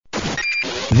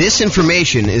This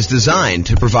information is designed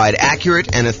to provide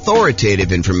accurate and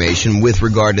authoritative information with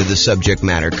regard to the subject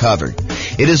matter covered.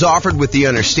 It is offered with the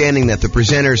understanding that the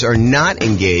presenters are not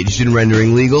engaged in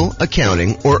rendering legal,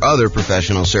 accounting, or other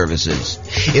professional services.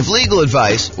 If legal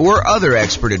advice or other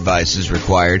expert advice is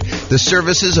required, the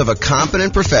services of a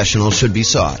competent professional should be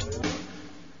sought.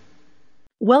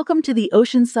 Welcome to the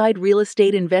Oceanside Real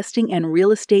Estate Investing and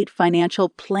Real Estate Financial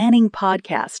Planning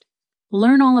Podcast.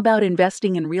 Learn all about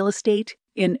investing in real estate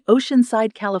in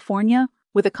Oceanside, California,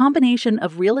 with a combination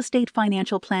of real estate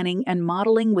financial planning and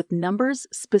modeling with numbers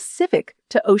specific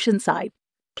to Oceanside,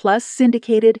 plus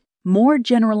syndicated, more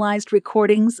generalized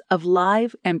recordings of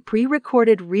live and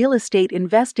pre-recorded real estate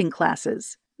investing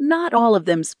classes, not all of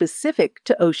them specific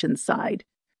to Oceanside.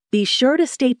 Be sure to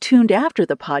stay tuned after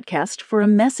the podcast for a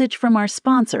message from our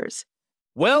sponsors.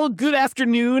 Well, good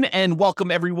afternoon and welcome,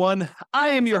 everyone. I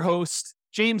am your host,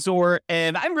 James Orr,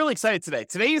 and I'm really excited today.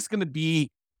 Today is going to be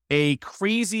a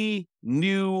crazy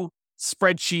new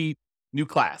spreadsheet, new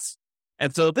class.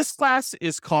 And so this class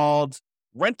is called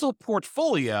Rental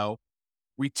Portfolio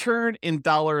Return in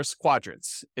Dollars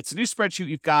Quadrants. It's a new spreadsheet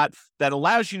you've got that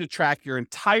allows you to track your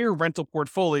entire rental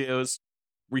portfolio's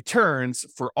returns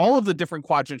for all of the different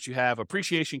quadrants you have: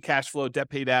 appreciation, cash flow, debt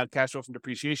paid out, cash flow from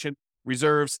depreciation,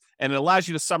 reserves, and it allows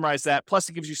you to summarize that. Plus,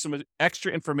 it gives you some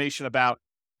extra information about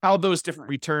how those different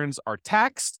returns are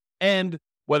taxed and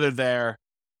whether they're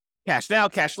cash now,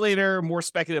 cash later, more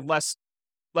speculative, less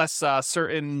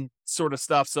certain sort of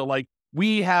stuff. So like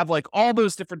we have like all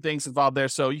those different things involved there.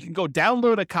 So you can go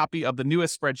download a copy of the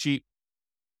newest spreadsheet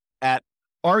at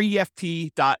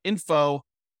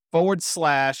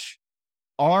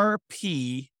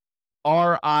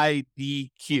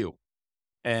refp.info/RPRIDQ.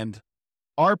 And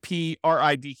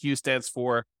RPRIDQ stands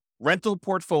for Rental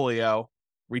Portfolio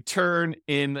Return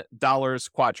in Dollars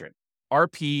Quadrant.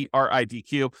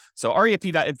 RPRIDQ. So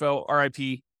refp.info,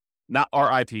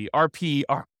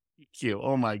 RPRIDQ.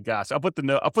 Oh my gosh. I'll put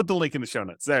the link in the show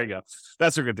notes. There you go.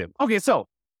 That's what we're gonna do. Okay, so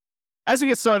as we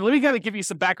get started, let me kind of give you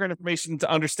some background information to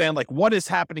understand like what is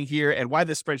happening here and why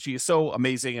this spreadsheet is so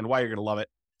amazing and why you're gonna love it.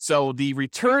 So the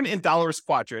Return in Dollars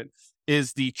Quadrant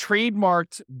is the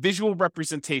trademarked visual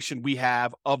representation we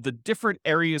have of the different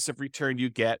areas of return you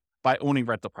get by owning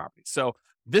rental property. So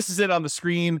this is it on the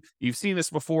screen. You've seen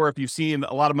this before if you've seen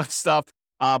a lot of my stuff,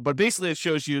 but basically it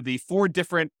shows you the 4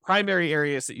 different primary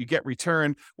areas that you get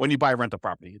return when you buy a rental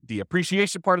property. The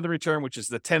appreciation part of the return, which is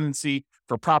the tendency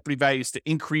for property values to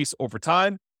increase over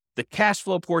time. The cash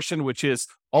flow portion, which is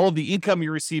all of the income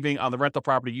you're receiving on the rental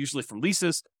property, usually from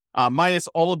leases, minus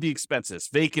all of the expenses: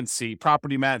 vacancy,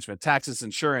 property management, taxes,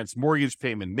 insurance, mortgage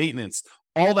payment, maintenance,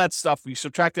 all that stuff. We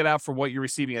subtract it out from what you're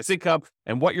receiving as income,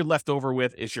 and what you're left over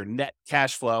with is your net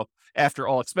cash flow after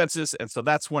all expenses. And so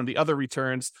that's one of the other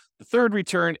returns. The third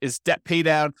return is debt pay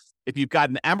down. If you've got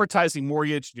an amortizing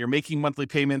mortgage and you're making monthly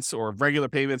payments or regular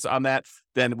payments on that,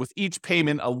 then with each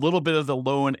payment, a little bit of the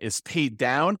loan is paid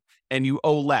down and you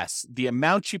owe less. The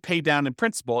amount you pay down in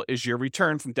principal is your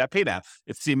return from debt pay down.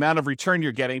 It's the amount of return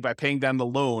you're getting by paying down the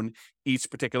loan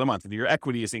each particular month, and your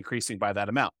equity is increasing by that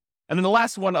amount. And then the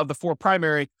last one of the 4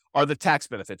 primary are the tax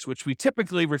benefits, which we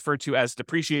typically refer to as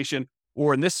depreciation,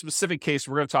 or in this specific case,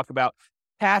 we're going to talk about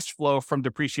cash flow from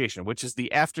depreciation, which is the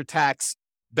after-tax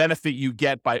benefit you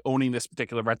get by owning this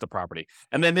particular rental property.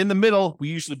 And then in the middle, we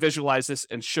usually visualize this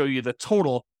and show you the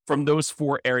total from those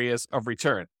 4 areas of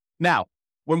return. Now,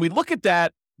 when we look at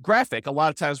that graphic, a lot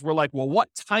of times we're like, well, what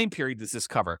time period does this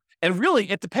cover? And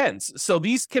really, it depends. So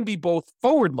these can be both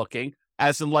forward-looking,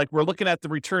 as in like we're looking at the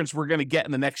returns we're going to get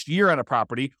in the next year on a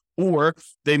property, or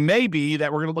they may be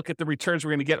that we're going to look at the returns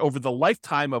we're going to get over the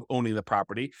lifetime of owning the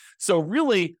property. So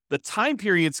really, the time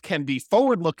periods can be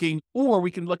forward-looking, or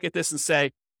we can look at this and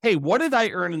say, hey, what did I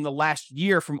earn in the last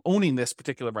year from owning this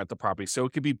particular rental property? So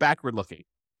it could be backward-looking.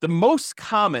 The most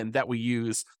common that we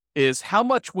use is how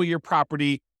much will your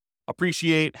property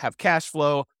appreciate, have cash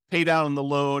flow, pay down on the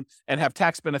loan, and have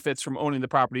tax benefits from owning the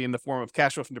property in the form of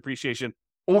cash flow from depreciation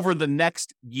over the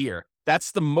next year.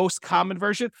 That's the most common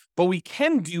version, but we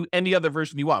can do any other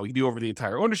version you want. We can do over the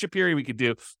entire ownership period. We could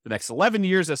do the next 11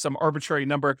 years as some arbitrary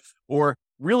number, or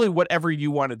really whatever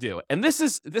you want to do. And this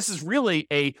is really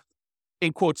a,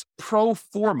 in quotes, pro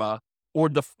forma, or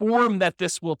the form that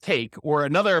this will take, or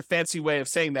another fancy way of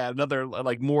saying that, another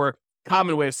like more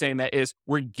common way of saying that is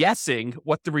we're guessing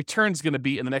what the return is going to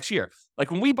be in the next year.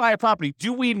 Like when we buy a property,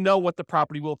 do we know what the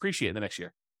property will appreciate in the next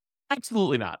year?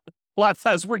 Absolutely not. A lot of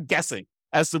times we're guessing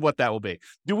as to what that will be.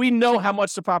 Do we know how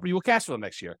much the property will cash flow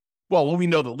next year? Well, when we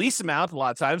know the lease amount, a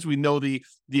lot of times we know the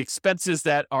expenses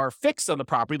that are fixed on the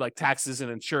property, like taxes and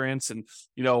insurance and,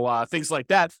 things like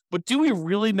that. But do we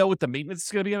really know what the maintenance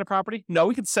is going to be on the property? No,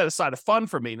 we can set aside a fund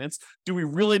for maintenance. Do we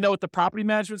really know what the property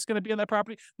management is going to be on that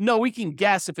property? No, we can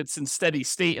guess if it's in steady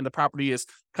state and the property is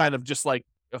kind of just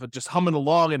humming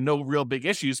along and no real big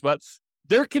issues. But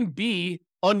there can be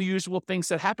unusual things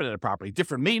that happen in a property,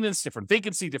 different maintenance, different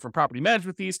vacancy, different property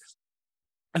management fees.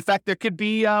 In fact, there could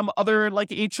be other like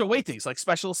HOA things, like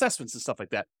special assessments and stuff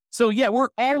like that. So yeah, we're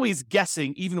always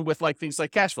guessing, even with like things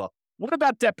like cash flow. What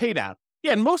about debt pay down?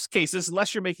 Yeah, in most cases,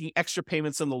 unless you're making extra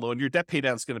payments on the loan, your debt pay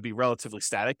down is going to be relatively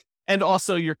static. And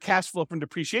also your cash flow from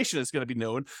depreciation is going to be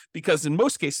known because in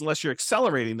most cases, unless you're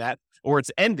accelerating that or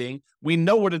it's ending, we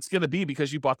know what it's going to be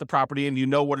because you bought the property and you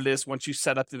know what it is once you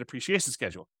set up the depreciation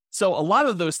schedule. So a lot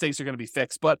of those things are going to be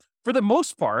fixed, but for the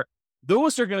most part,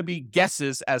 those are going to be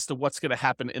guesses as to what's going to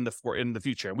happen in the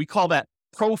future. And we call that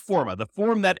pro forma, the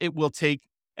form that it will take.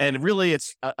 And really,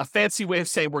 it's a fancy way of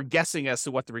saying we're guessing as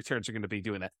to what the returns are going to be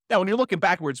doing that. Now, when you're looking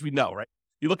backwards, we know, right?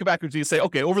 You look backwards and you say,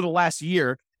 okay, over the last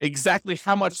year, exactly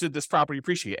how much did this property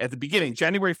appreciate? At the beginning,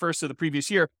 January 1st of the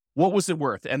previous year, what was it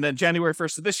worth? And then January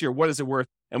 1st of this year, what is it worth?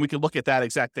 And we can look at that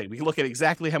exact thing. We can look at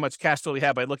exactly how much cash flow we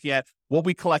have by looking at what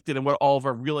we collected and what all of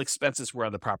our real expenses were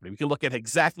on the property. We can look at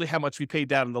exactly how much we paid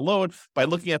down in the loan by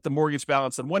looking at the mortgage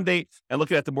balance on one date and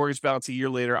looking at the mortgage balance a year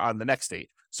later on the next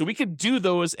date. So we can do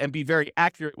those and be very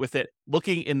accurate with it,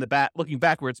 looking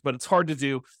backwards, but it's hard to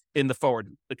do in the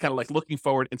forward, kind of like looking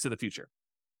forward into the future.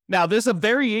 Now, there's a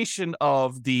variation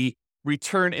of the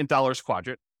return in dollars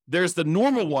quadrant. There's the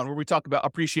normal one where we talk about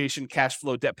appreciation, cash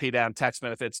flow, debt pay down, tax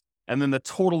benefits, and then the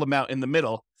total amount in the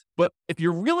middle. But if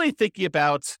you're really thinking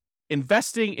about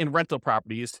investing in rental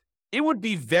properties, it would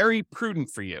be very prudent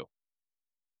for you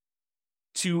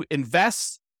to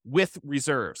invest with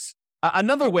reserves.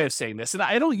 Another way of saying this, and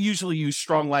I don't usually use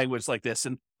strong language like this,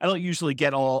 and I don't usually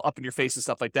get all up in your face and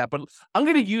stuff like that, but I'm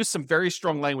going to use some very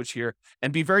strong language here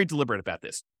and be very deliberate about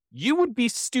this. You would be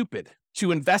stupid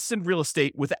to invest in real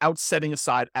estate without setting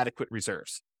aside adequate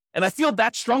reserves. And I feel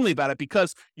that strongly about it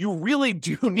because you really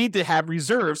do need to have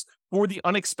reserves for the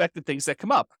unexpected things that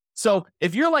come up. So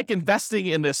if you're like investing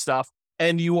in this stuff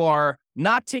and you are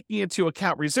not taking into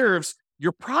account reserves,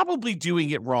 you're probably doing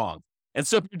it wrong. And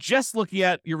so if you're just looking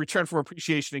at your return from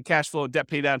appreciation and cash flow, debt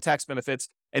pay down, tax benefits,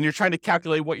 and you're trying to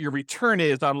calculate what your return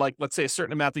is on, like, let's say a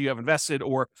certain amount that you have invested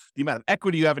or the amount of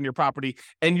equity you have in your property,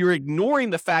 and you're ignoring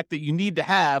the fact that you need to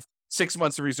have 6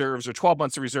 months of reserves or 12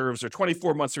 months of reserves or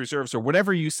 24 months of reserves or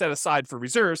whatever you set aside for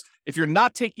reserves, if you're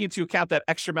not taking into account that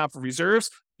extra amount for reserves,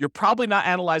 you're probably not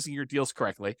analyzing your deals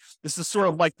correctly. This is sort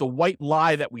of like the white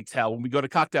lie that we tell when we go to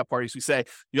cocktail parties. We say,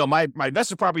 my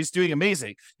investment property is doing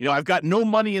amazing. I've got no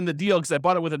money in the deal because I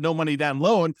bought it with a no money down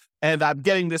loan and I'm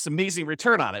getting this amazing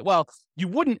return on it. Well, you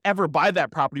wouldn't ever buy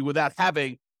that property without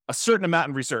having a certain amount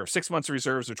in reserve, 6 months of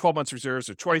reserves or 12 months of reserves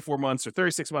or 24 months or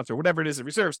 36 months or whatever it is in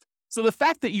reserves. So the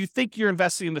fact that you think you're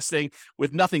investing in this thing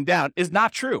with nothing down is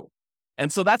not true.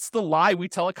 And so that's the lie we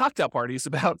tell at cocktail parties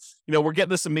about, we're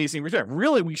getting this amazing return.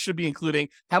 Really, we should be including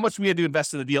how much we had to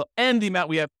invest in the deal and the amount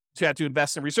we have to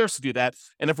invest in reserves to do that.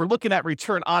 And if we're looking at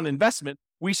return on investment,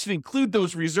 we should include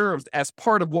those reserves as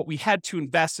part of what we had to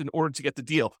invest in order to get the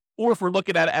deal. Or if we're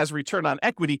looking at it as return on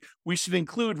equity, we should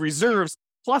include reserves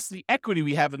plus the equity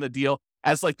we have in the deal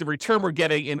as like the return we're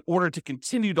getting in order to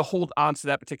continue to hold on to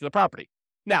that particular property.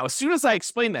 Now, as soon as I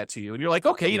explain that to you and you're like,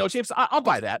 okay, James, I'll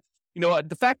buy that.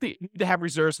 The fact that you need to have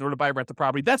reserves in order to buy or rent the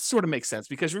property, that sort of makes sense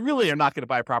because we really are not going to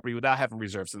buy a property without having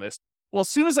reserves in this. Well, as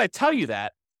soon as I tell you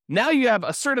that, now you have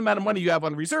a certain amount of money you have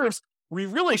on reserves. We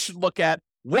really should look at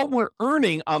what we're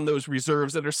earning on those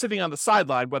reserves that are sitting on the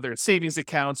sideline, whether it's savings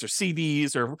accounts or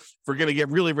CDs, or if we're going to get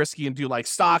really risky and do like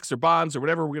stocks or bonds or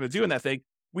whatever we're going to do in that thing.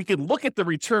 We can look at the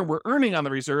return we're earning on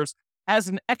the reserves as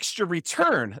an extra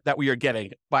return that we are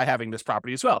getting by having this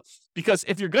property as well. Because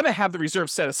if you're going to have the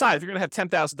reserves set aside, if you're going to have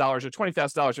 $10,000 or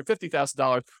 $20,000 or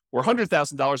 $50,000 or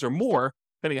 $100,000 or more,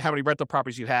 depending on how many rental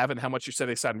properties you have and how much you're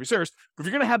setting aside in reserves, but if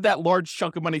you're going to have that large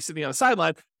chunk of money sitting on the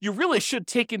sideline, you really should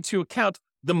take into account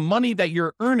the money that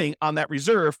you're earning on that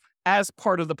reserve as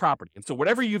part of the property. And so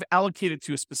whatever you've allocated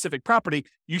to a specific property,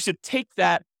 you should take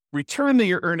that return that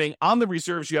you're earning on the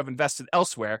reserves you have invested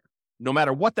elsewhere, no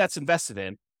matter what that's invested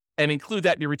in, and include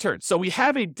that in your return. So we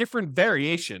have a different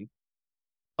variation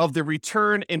of the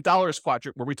return in dollars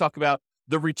quadrant where we talk about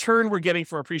the return we're getting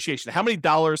from appreciation, how many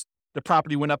dollars the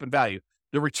property went up in value,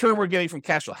 the return we're getting from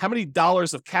cash flow, how many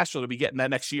dollars of cash flow do we get in that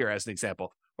next year as an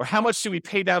example, or how much do we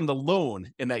pay down the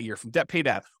loan in that year from debt pay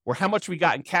down, or how much we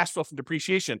got in cash flow from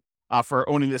depreciation for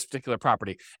owning this particular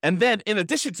property. And then in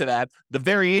addition to that, the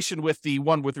variation with the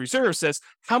one with reserves says,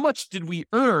 how much did we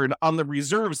earn on the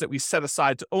reserves that we set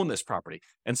aside to own this property?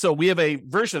 And so we have a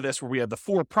version of this where we have the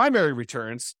 4 primary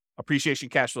returns: appreciation,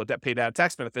 cash flow, debt paid down,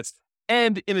 tax benefits.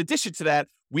 And in addition to that,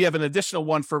 we have an additional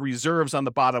one for reserves on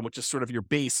the bottom, which is sort of your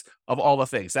base of all the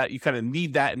things that you kind of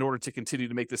need that in order to continue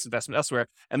to make this investment elsewhere.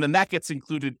 And then that gets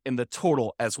included in the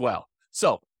total as well.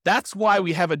 So that's why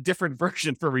we have a different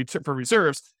version for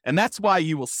reserves. And that's why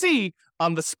you will see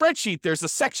on the spreadsheet, there's a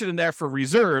section in there for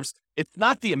reserves. It's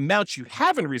not the amount you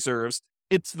have in reserves.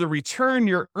 It's the return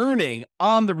you're earning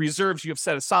on the reserves you have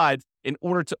set aside in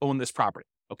order to own this property.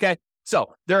 Okay.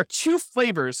 So there are 2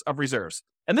 flavors of reserves.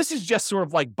 And this is just sort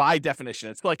of like by definition.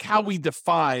 It's like how we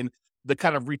define the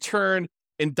kind of return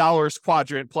in dollars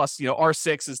quadrant plus,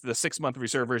 R6 is the 6-month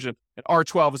reserve version and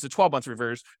R12 is the 12-month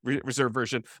reserve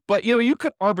version. But, you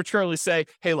could arbitrarily say,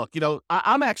 hey, look,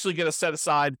 I'm actually going to set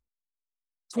aside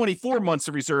 24 months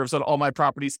of reserves on all my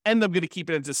properties, and I'm going to keep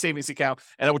it into a savings account,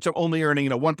 and which I'm only earning,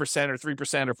 1% or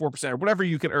 3% or 4% or whatever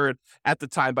you can earn at the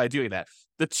time by doing that.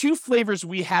 The 2 flavors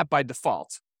we have by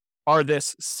default are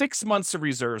this 6 months of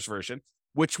reserves version,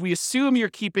 which we assume you're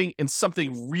keeping in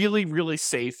something really, really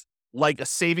safe, like a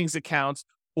savings account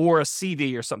or a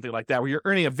CD or something like that, where you're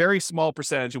earning a very small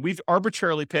percentage. And we've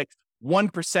arbitrarily picked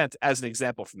 1% as an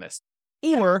example from this.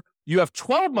 Or you have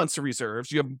 12 months of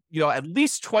reserves. You have, at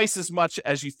least twice as much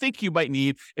as you think you might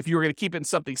need if you were going to keep it in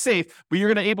something safe, but you're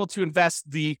going to be able to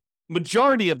invest the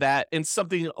majority of that in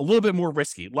something a little bit more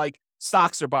risky, like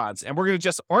stocks or bonds. And we're going to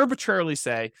just arbitrarily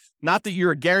say, not that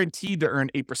you're guaranteed to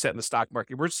earn 8% in the stock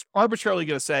market. We're just arbitrarily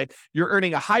going to say you're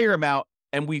earning a higher amount.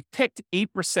 And we picked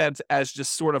 8% as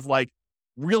just sort of like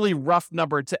really rough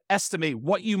number to estimate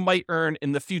what you might earn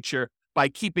in the future by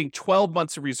keeping 12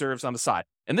 months of reserves on the side.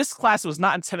 And this class was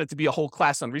not intended to be a whole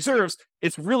class on reserves.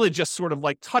 It's really just sort of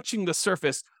like touching the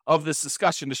surface of this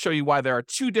discussion to show you why there are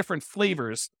 2 different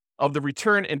flavors of the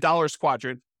return in dollars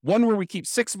quadrant. One where we keep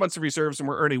 6 months of reserves and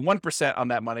we're earning 1% on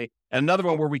that money, and another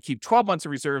one where we keep 12 months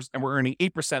of reserves and we're earning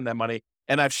 8% on that money.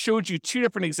 And I've showed you 2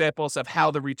 different examples of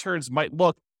how the returns might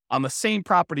look on the same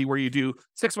property where you do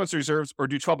 6 months of reserves or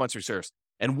do 12 months of reserves.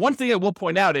 And one thing I will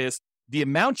point out is the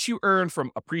amount you earn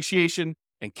from appreciation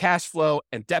and cash flow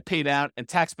and debt pay down and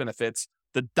tax benefits,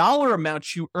 the dollar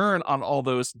amount you earn on all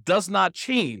those does not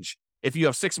change if you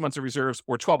have 6 months of reserves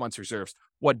or 12 months of reserves.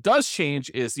 What does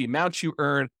change is the amount you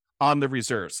earn on the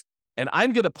reserves. And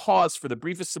I'm going to pause for the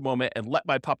briefest moment and let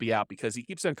my puppy out because he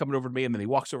keeps on coming over to me and then he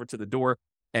walks over to the door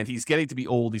and he's getting to be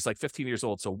old. He's like 15 years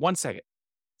old. So 1 second.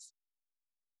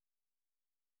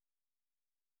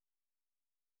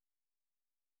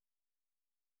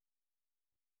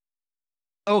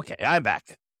 Okay, I'm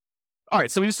back. All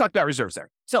right, so we just talked about reserves there.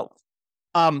 So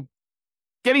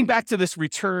getting back to this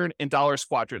return in dollars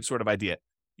quadrant sort of idea,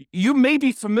 you may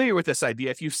be familiar with this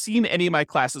idea if you've seen any of my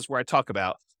classes where I talk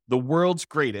about the world's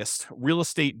greatest real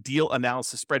estate deal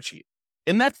analysis spreadsheet.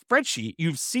 In that spreadsheet,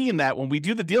 you've seen that when we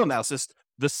do the deal analysis,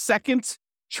 the second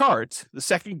chart, the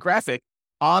second graphic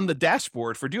on the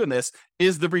dashboard for doing this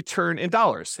is the return in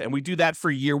dollars. And we do that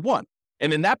for year 1.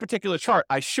 And in that particular chart,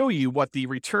 I show you what the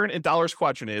return in dollars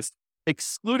quadrant is,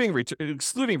 excluding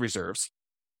reserves.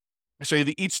 I show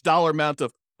you each dollar amount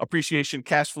of appreciation,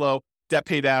 cash flow, debt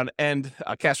pay down, and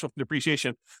cash flow from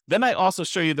depreciation. Then I also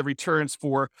show you the returns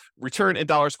for return in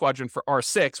dollars quadrant for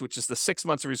R6, which is the 6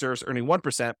 months of reserves earning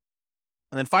 1%. And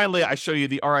then finally, I show you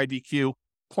the RIDQ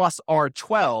plus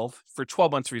R12 for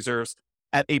 12 months reserves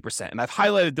at 8%. And I've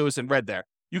highlighted those in red there.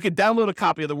 You can download a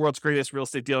copy of the world's greatest real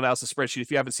estate deal analysis spreadsheet.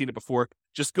 If you haven't seen it before,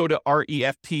 just go to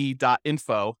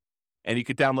refp.info and you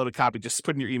can download a copy. Just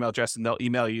put in your email address and they'll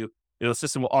email you. The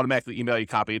system will automatically email you a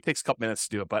copy. It takes a couple minutes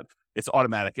to do it, but it's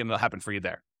automatic and it'll happen for you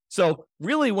there. So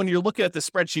really, when you're looking at the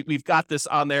spreadsheet, we've got this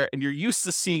on there and you're used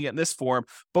to seeing it in this form,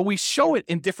 but we show it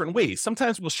in different ways.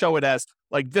 Sometimes we'll show it as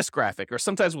like this graphic, or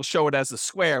sometimes we'll show it as a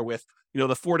square with,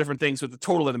 the 4 different things with the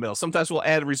total in the middle. Sometimes we'll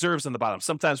add reserves on the bottom.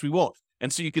 Sometimes we won't.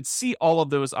 And so you could see all of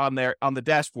those on there on the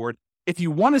dashboard. If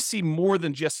you want to see more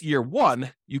than just year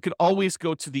 1, you can always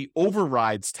go to the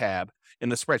overrides tab in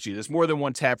the spreadsheet. There's more than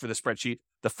one tab for the spreadsheet.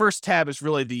 The first tab is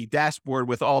really the dashboard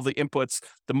with all the inputs,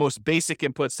 the most basic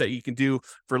inputs that you can do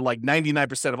for like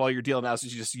 99% of all your deal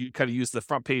analysis. You kind of use the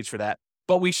front page for that.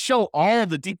 But we show all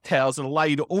the details and allow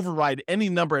you to override any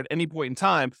number at any point in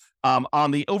time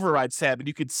on the overrides tab. And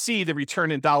you could see the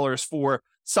return in dollars for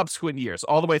subsequent years,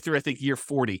 all the way through, I think, year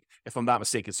 40, if I'm not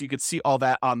mistaken. So you could see all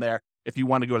that on there if you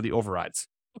want to go to the overrides.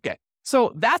 Okay,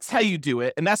 so that's how you do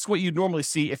it. And that's what you normally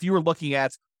see if you were looking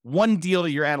at one deal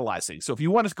that you're analyzing. So if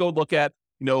you want to go look at,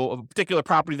 a particular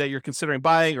property that you're considering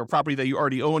buying or a property that you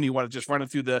already own, you want to just run it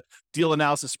through the deal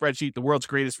analysis spreadsheet, the world's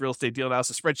greatest real estate deal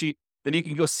analysis spreadsheet, then you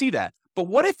can go see that. But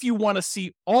what if you want to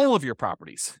see all of your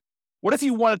properties? What if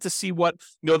you wanted to see what,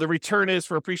 the return is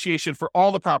for appreciation for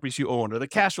all the properties you own, or the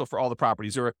cash flow for all the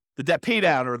properties, or the debt pay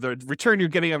down, or the return you're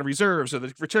getting on the reserves, or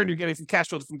the return you're getting from cash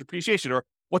flow from depreciation, or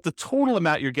what the total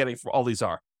amount you're getting for all these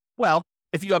are? Well,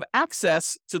 if you have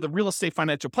access to the real estate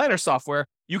financial planner software,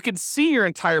 you can see your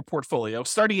entire portfolio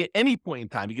starting at any point in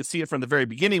time. You can see it from the very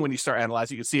beginning when you start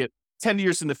analyzing. You can see it 10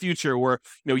 years in the future, or,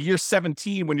 year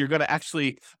 17 when you're going to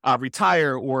actually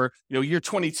retire, or, year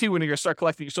 22 when you're going to start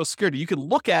collecting your Social Security. You can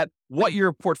look at what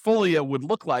your portfolio would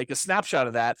look like, a snapshot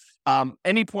of that,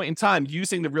 any point in time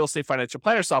using the real estate financial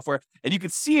planner software. And you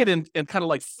can see it in kind of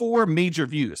like 4 major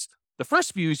views. The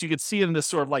first view is you can see it in this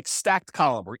sort of like stacked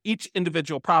column where each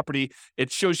individual property,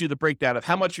 it shows you the breakdown of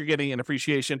how much you're getting in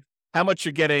appreciation, how much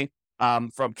you're getting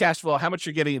from cash flow, how much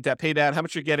you're getting in debt pay down, how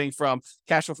much you're getting from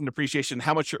cash flow from depreciation,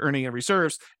 how much you're earning in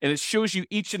reserves. And it shows you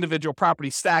each individual property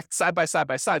stacked side by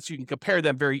side so you can compare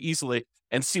them very easily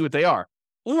and see what they are.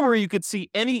 Or you could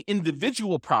see any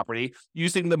individual property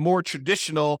using the more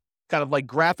traditional kind of like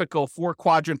graphical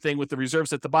 4-quadrant thing with the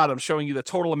reserves at the bottom, showing you the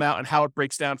total amount and how it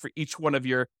breaks down for each one of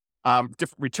your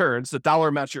different returns, the dollar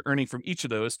amounts you're earning from each of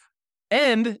those.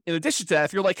 And in addition to that,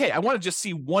 if you're like, hey, I want to just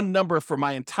see one number for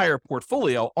my entire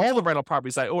portfolio, all the rental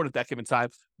properties I own at that given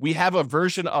time, we have a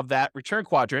version of that return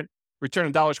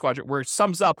in dollars quadrant, where it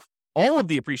sums up all of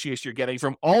the appreciation you're getting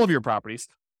from all of your properties,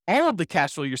 all of the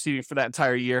cash flow you're receiving for that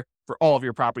entire year for all of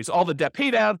your properties, all the debt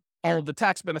pay down, all of the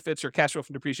tax benefits or cash flow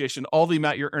from depreciation, all the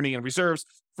amount you're earning in reserves,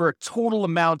 for a total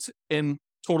amount in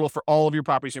total for all of your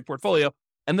properties in your portfolio.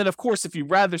 And then, of course, if you'd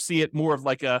rather see it more of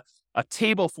like a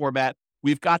table format,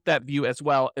 we've got that view as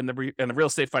well in the real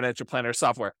estate financial planner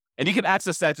software. And you can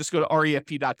access that. Just go to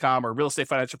refp.com or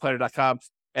realestatefinancialplanner.com,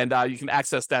 and you can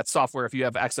access that software if you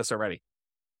have access already.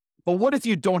 But what if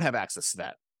you don't have access to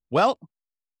that? Well,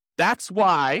 that's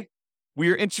why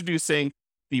we are introducing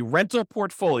the rental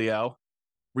portfolio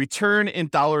return in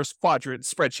dollars quadrant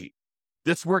spreadsheet.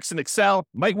 This works in Excel,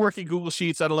 might work in Google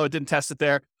Sheets. I don't know. I didn't test it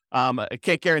there. I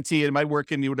can't guarantee it might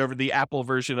work in whatever the Apple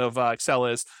version of Excel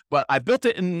is, but I built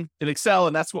it in Excel,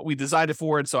 and that's what we designed it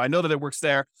for. And so I know that it works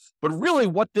there. But really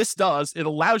what this does, it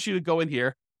allows you to go in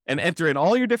here and enter in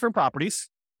all your different properties,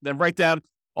 then write down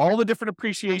all the different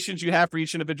appreciations you have for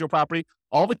each individual property,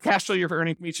 all the cash flow you're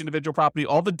earning from each individual property,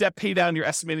 all the debt pay down you're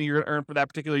estimating you're going to earn for that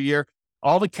particular year,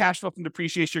 all the cash flow from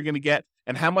depreciation you're going to get,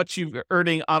 and how much you're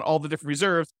earning on all the different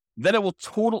reserves. Then it will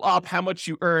total up how much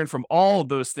you earn from all of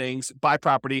those things by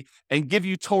property and give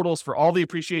you totals for all the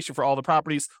appreciation for all the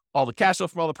properties, all the cash flow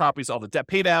from all the properties, all the debt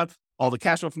pay down, all the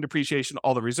cash flow from depreciation,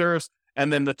 all the reserves,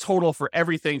 and then the total for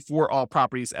everything for all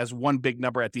properties as one big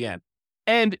number at the end.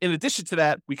 And in addition to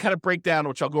that, we kind of break down,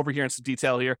 which I'll go over here in some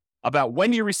detail here, about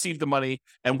when you receive the money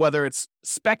and whether it's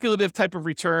speculative type of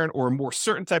return or a more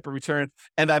certain type of return.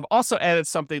 And I've also added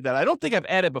something that I don't think I've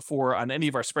added before on any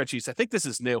of our spreadsheets. I think this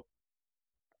is new.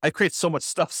 I create so much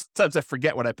stuff, sometimes I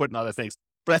forget what I put in other things,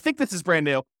 but I think this is brand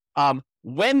new.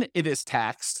 When it is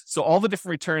taxed, so all the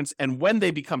different returns and when they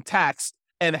become taxed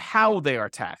and how they are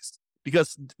taxed,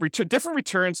 because different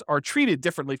returns are treated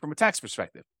differently from a tax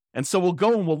perspective. And so we'll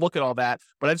go and we'll look at all that,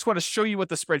 but I just want to show you what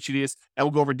the spreadsheet is and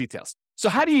we'll go over details. So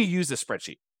how do you use this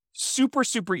spreadsheet? Super,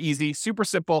 super easy, super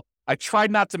simple. I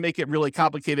tried not to make it really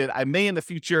complicated. I may in the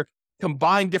future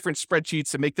combine different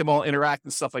spreadsheets and make them all interact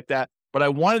and stuff like that. But I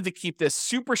wanted to keep this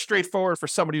super straightforward for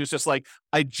somebody who's just like,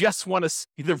 I just want to see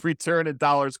the return in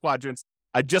dollars quadrants.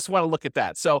 I just want to look at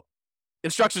that. So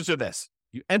instructions are this.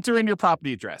 You enter in your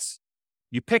property address.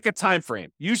 You pick a time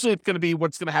frame. Usually it's going to be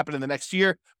what's going to happen in the next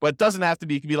year, but it doesn't have to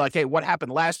be. It can be like, hey, what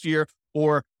happened last year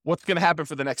or what's going to happen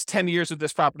for the next 10 years with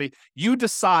this property. You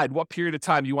decide what period of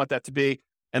time you want that to be.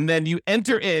 And then you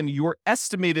enter in your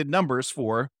estimated numbers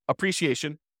for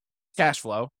appreciation, cash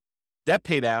flow, debt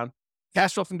pay down,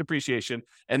 cash flow from depreciation,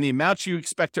 and the amount you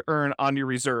expect to earn on your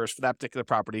reserves for that particular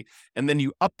property. And then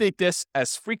you update this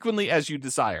as frequently as you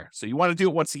desire. So you want to do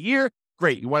it once a year?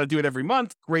 Great. You want to do it every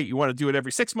month? Great. You want to do it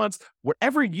every 6 months?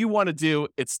 Whatever you want to do,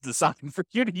 it's designed for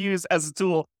you to use as a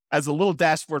tool, as a little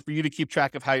dashboard for you to keep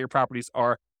track of how your properties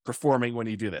are performing when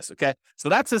you do this. Okay. So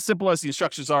that's as simple as the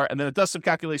instructions are. And then it does some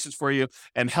calculations for you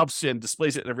and helps you and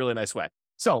displays it in a really nice way.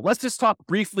 So let's just talk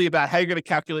briefly about how you're going to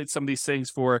calculate some of these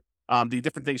things for the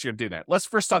different things you're going to do there. Let's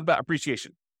first talk about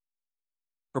appreciation.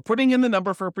 For putting in the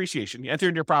number for appreciation, you enter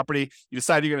in your property, you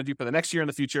decide you're going to do for the next year in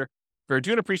the future. For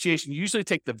doing appreciation, you usually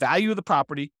take the value of the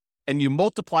property and you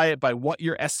multiply it by what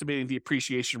you're estimating the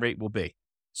appreciation rate will be.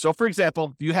 So for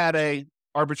example, if you had a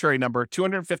arbitrary number,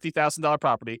 $250,000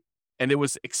 property, and it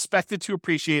was expected to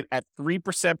appreciate at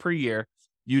 3% per year,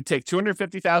 you'd take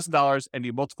 $250,000 and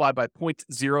you multiply by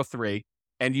 0.03,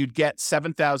 and you'd get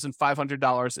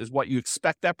 $7,500 is what you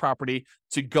expect that property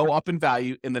to go up in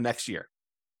value in the next year.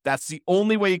 That's the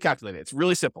only way you calculate it. It's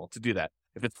really simple to do that.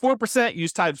 If it's 4%, you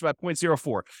use times by 0.04. If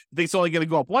you think it's only going to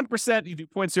go up 1%, you do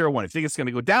 0.01. If you think it's going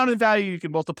to go down in value, you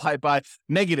can multiply it by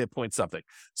negative point something.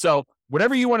 So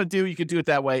whatever you want to do, you can do it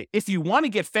that way. If you want to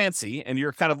get fancy and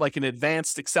you're kind of like an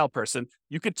advanced Excel person,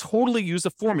 you could totally use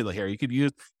a formula here. You could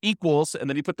use equals, and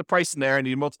then you put the price in there and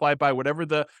you multiply it by whatever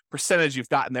the percentage you've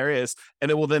gotten there is, and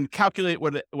it will then calculate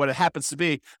what it happens to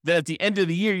be. Then at the end of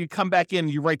the year, you come back in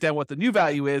and you write down what the new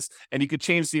value is, and you could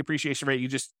change the appreciation rate. You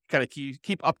just kind of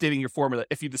keep updating your formula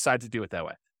if you decide to do it that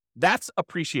way. That's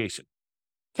appreciation.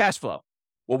 Cash flow.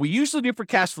 What we usually do for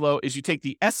cash flow is you take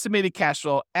the estimated cash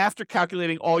flow after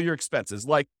calculating all your expenses,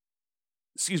 like,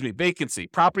 vacancy,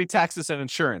 property taxes and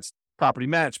insurance, property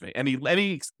management,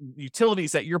 any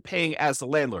utilities that you're paying as the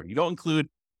landlord. You don't include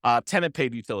tenant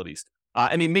paid utilities,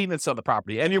 any maintenance on the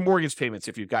property, and your mortgage payments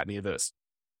if you've got any of those.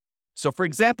 So for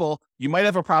example, you might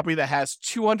have a property that has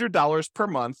 $200 per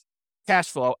month cash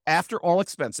flow after all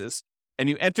expenses, and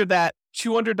you enter that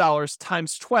 $200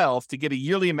 times 12 to get a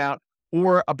yearly amount,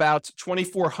 or about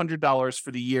 $2,400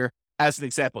 for the year as an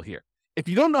example here. If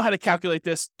you don't know how to calculate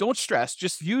this, don't stress.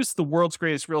 Just use the world's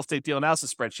greatest real estate deal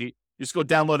analysis spreadsheet. Just go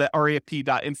download at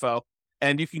rafp.info,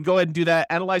 and you can go ahead and do that,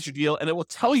 analyze your deal, and it will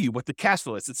tell you what the cash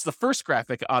flow is. It's the first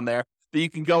graphic on there that you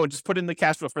can go and just put in the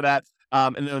cash flow for that,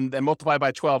 and then multiply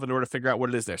by 12 in order to figure out what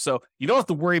it is there. So you don't have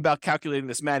to worry about calculating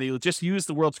this manually. Just use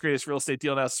the world's greatest real estate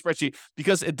deal analysis spreadsheet,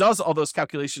 because it does all those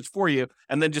calculations for you,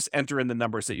 and then just enter in the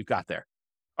numbers that you've got there.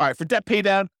 All right, for debt pay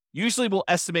down, usually we'll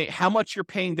estimate how much you're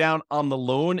paying down on the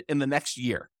loan in the next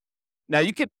year. Now,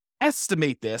 you can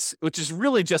estimate this, which is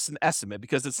really just an estimate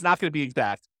because it's not going to be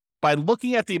exact, by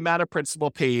looking at the amount of principal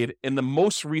paid in the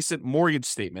most recent mortgage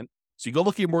statement. So you go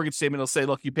look at your mortgage statement, it'll say,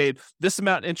 look, you paid this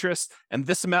amount in interest and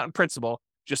this amount in principal.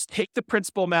 Just take the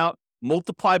principal amount,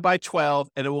 multiply by 12,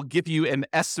 and it will give you an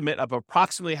estimate of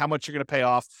approximately how much you're going to pay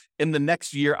off in the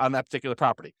next year on that particular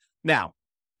property. Now,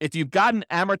 if you've got an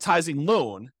amortizing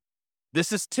loan,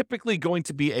 this is typically going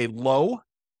to be a low,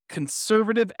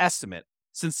 conservative estimate,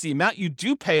 since the amount you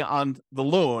do pay on the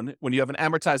loan when you have an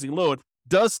amortizing loan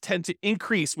does tend to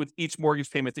increase with each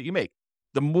mortgage payment that you make.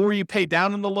 The more you pay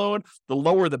down on the loan, the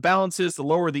lower the balance is, the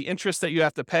lower the interest that you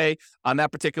have to pay on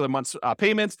that particular month's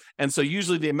payments. And so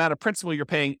usually the amount of principal you're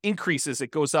paying increases.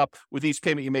 It goes up with each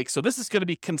payment you make. So this is going to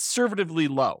be conservatively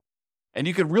low. And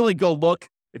you can really go look.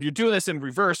 If you're doing this in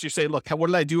reverse, you say, look, what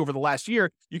did I do over the last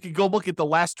year? You can go look at the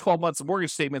last 12 months of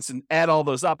mortgage statements and add all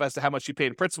those up as to how much you paid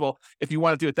in principal if you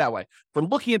want to do it that way. For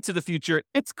looking into the future,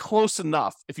 it's close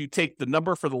enough if you take the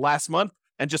number for the last month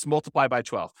and just multiply by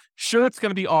 12. Sure, it's going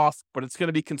to be off, but it's going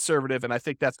to be conservative, and I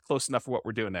think that's close enough for what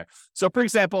we're doing there. So, for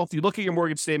example, if you look at your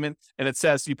mortgage statement and it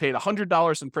says you paid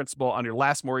 $100 in principal on your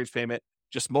last mortgage payment,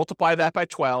 just multiply that by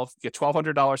 12, get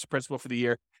 $1,200 in principal for the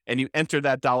year, and you enter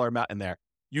that dollar amount in there.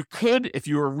 You could, if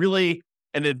you were really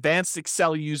an advanced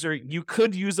Excel user, you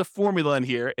could use a formula in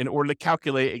here in order to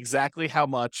calculate exactly how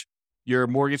much your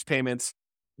mortgage payments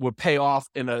would pay off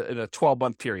in a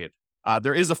 12-month period.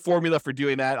 There is a formula for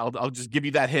doing that. I'll just give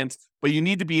you that hint, but you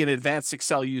need to be an advanced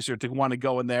Excel user to want to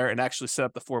go in there and actually set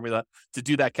up the formula to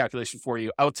do that calculation for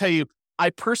you. I will tell you, I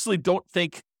personally don't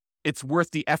think it's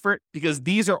worth the effort because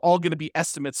these are all going to be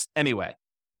estimates anyway.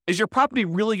 Is your property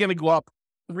really going to go up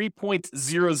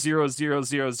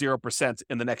 3.00000%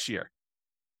 in the next year?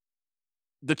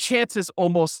 The chance is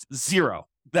almost zero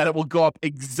that it will go up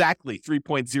exactly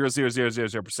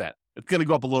 3.00000%. It's going to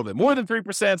go up a little bit more than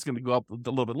 3%. It's going to go up a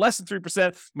little bit less than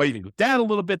 3%. Might even go down a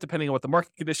little bit depending on what the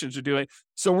market conditions are doing.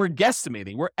 So we're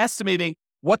guesstimating. We're estimating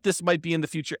what this might be in the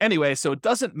future anyway. So it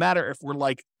doesn't matter if we're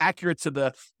like accurate to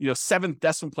the seventh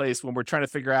decimal place when we're trying to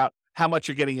figure out how much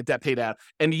you're getting in debt pay down.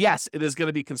 And yes, it is going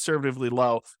to be conservatively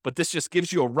low, but this just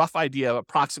gives you a rough idea of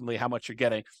approximately how much you're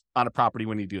getting on a property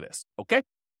when you do this. Okay.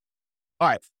 All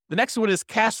right. The next one is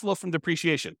cash flow from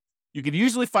depreciation. You can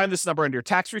usually find this number on your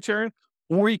tax return,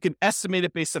 or you can estimate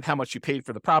it based on how much you paid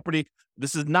for the property.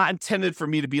 This is not intended for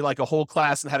me to be like a whole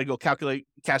class and how to go calculate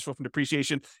cash flow from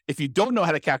depreciation. If you don't know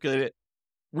how to calculate it,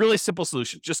 really simple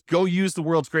solution. Just go use the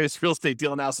world's greatest real estate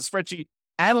deal analysis spreadsheet.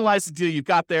 Analyze the deal you've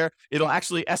got there. It'll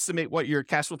actually estimate what your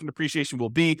cash flow from depreciation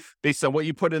will be based on what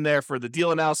you put in there for the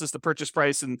deal analysis, the purchase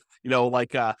price, and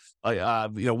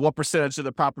what percentage of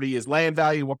the property is land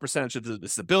value, what percentage of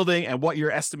is the building, and what your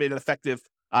estimated effective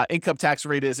income tax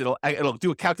rate is. It'll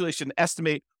do a calculation to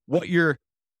estimate what your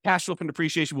cash flow from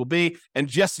depreciation will be, and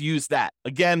just use that.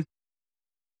 Again,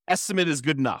 estimate is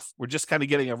good enough. We're just kind of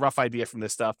getting a rough idea from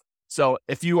this stuff. So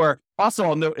if you are also,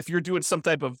 I'll note, if you're doing some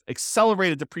type of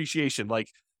accelerated depreciation, like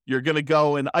you're going to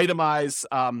go and itemize,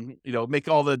 make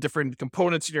all the different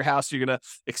components in your house. You're going to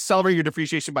accelerate your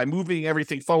depreciation by moving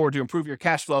everything forward to improve your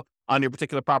cash flow on your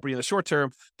particular property in the short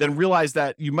term. Then realize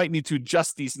that you might need to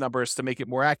adjust these numbers to make it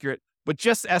more accurate, but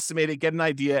just estimate it, get an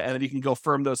idea, and then you can go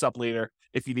firm those up later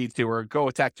if you need to, or go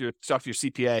talk to your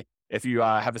CPA if you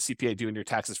have a CPA doing your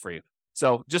taxes for you.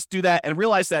 So just do that and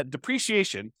realize that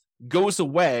depreciation goes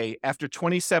away after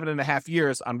 27 and a half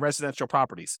years on residential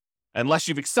properties, unless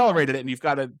you've accelerated it and you've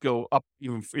got to go up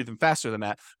even faster than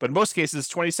that. But in most cases,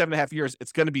 27 and a half years,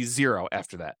 it's going to be zero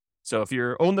after that. So if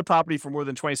you own the property for more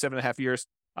than 27 and a half years,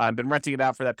 and been renting it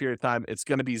out for that period of time, it's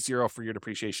going to be zero for your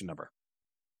depreciation number.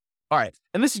 All right.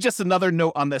 And this is just another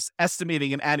note on this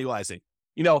estimating and annualizing.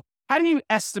 How do you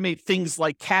estimate things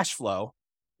like cash flow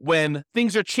when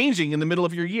things are changing in the middle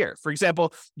of your year? For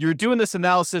example, you're doing this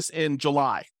analysis in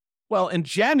July. Well, in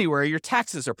January, your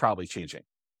taxes are probably changing.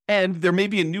 And there may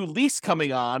be a new lease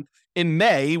coming on in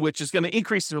May, which is going to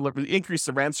increase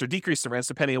the rents or decrease the rents,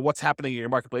 depending on what's happening in your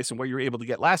marketplace and what you were able to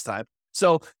get last time.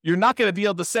 So you're not going to be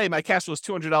able to say my cash flow is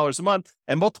 $200 a month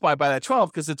and multiply by that 12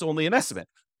 because it's only an estimate.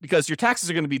 Because your taxes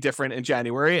are going to be different in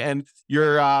January, and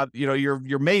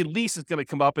your May lease is going to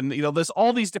come up, and there's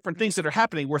all these different things that are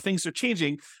happening where things are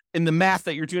changing in the math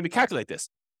that you're doing to calculate this.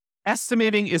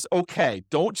 Estimating is okay.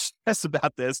 Don't stress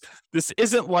about this. This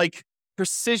isn't like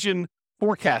precision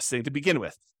forecasting to begin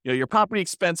with. Your property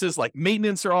expenses like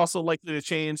maintenance are also likely to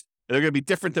change. They're going to be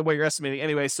different than what you're estimating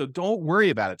anyway. So don't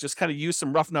worry about it. Just kind of use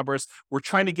some rough numbers. We're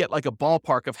trying to get like a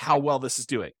ballpark of how well this is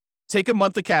doing. Take a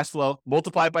month of cash flow,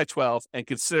 multiply it by 12, and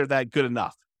consider that good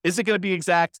enough. Is it going to be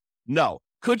exact? No.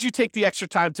 Could you take the extra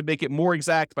time to make it more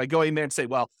exact by going there and say,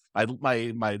 well,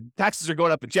 my taxes are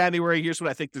going up in January. Here's what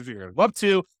I think they're going to go up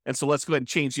to. And so let's go ahead and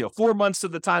change 4 months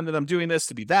of the time that I'm doing this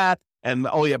to be that. And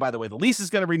oh yeah, by the way, the lease is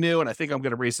going to renew, and I think I'm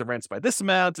going to raise the rents by this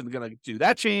amount and going to do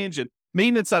that change. And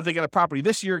maintenance, I think on a property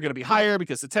this year are going to be higher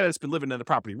because the tenant's been living in the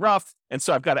property rough. And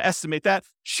so I've got to estimate that.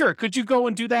 Sure. Could you go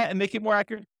and do that and make it more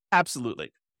accurate?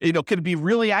 Absolutely. Could it be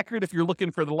really accurate if you're looking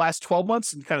for the last 12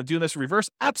 months and kind of doing this in reverse?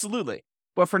 Absolutely.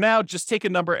 But for now, just take a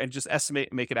number and just estimate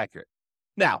and make it accurate.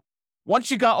 Now,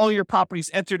 once you got all your properties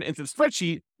entered into the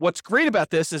spreadsheet, what's great about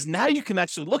this is now you can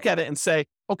actually look at it and say,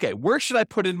 okay, where should I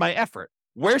put in my effort?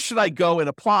 Where should I go and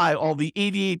apply all the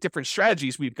 88 different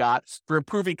strategies we've got for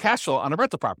improving cash flow on a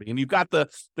rental property? And you've got the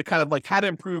kind of like how to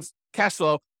improve cash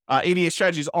flow 88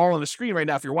 strategies all on the screen right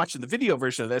now if you're watching the video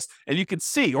version of this, and you can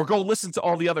see or go listen to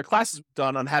all the other classes we've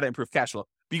done on how to improve cash flow.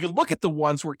 But you can look at the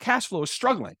ones where cash flow is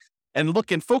struggling and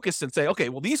look and focus and say, okay,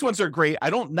 well, these ones are great. I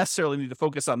don't necessarily need to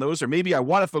focus on those, or maybe I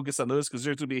want to focus on those because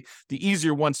those would be the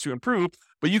easier ones to improve.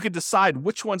 But you can decide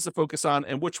which ones to focus on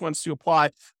and which ones to apply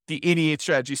the 88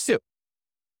 strategies to.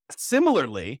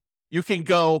 Similarly, you can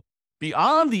go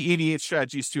beyond the 88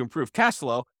 strategies to improve cash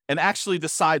flow and actually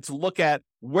decide to look at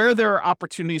where there are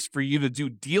opportunities for you to do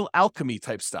deal alchemy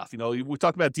type stuff. We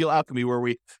talk about deal alchemy where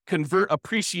we convert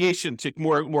appreciation to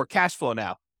more cash flow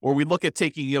now, or we look at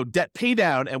taking, debt pay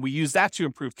down and we use that to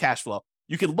improve cash flow.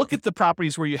 You can look at the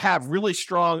properties where you have really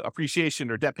strong appreciation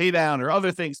or debt pay down or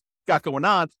other things got going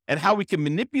on and how we can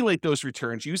manipulate those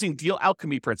returns using deal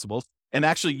alchemy principles and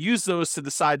actually use those to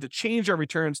decide to change our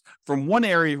returns from one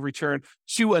area of return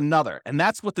to another. And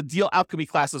that's what the deal alchemy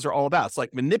classes are all about. It's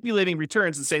like manipulating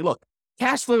returns and say, look,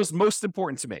 cash flow is most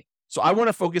important to me. So I want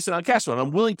to focus in on cash flow. And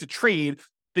I'm willing to trade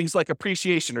things like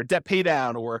appreciation or debt pay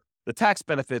down or the tax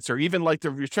benefits or even like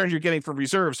the return you're getting from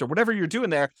reserves or whatever you're doing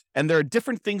there. And there are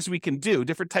different things we can do,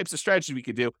 different types of strategies we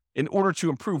can do in order to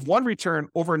improve one return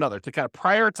over another, to kind of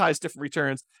prioritize different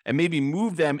returns and maybe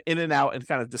move them in and out and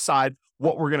kind of decide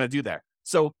what we're going to do there.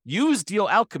 So use deal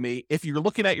alchemy if you're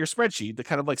looking at your spreadsheet, the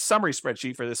kind of like summary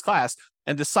spreadsheet for this class,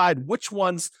 and decide which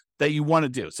ones that you want to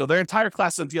do. So their entire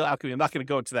class on deal alchemy, I'm not going to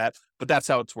go into that, but that's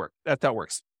how it's worked. That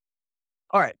works.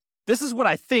 All right. This is what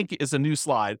I think is a new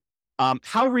slide.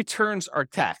 How returns are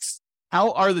taxed.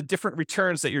 How are the different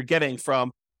returns that you're getting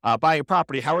from buying a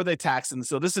property? How are they taxed? And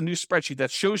so this is a new spreadsheet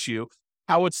that shows you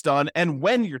how it's done and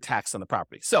when you're taxed on the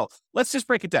property. So let's just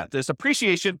break it down. There's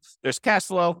appreciation, there's cash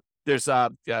flow, there's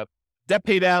debt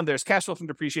pay down, there's cash flow from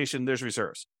depreciation, there's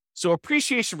reserves. So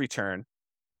appreciation return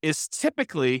is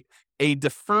typically a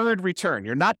deferred return.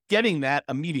 You're not getting that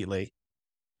immediately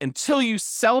until you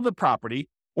sell the property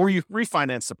or you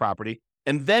refinance the property,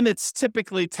 and then it's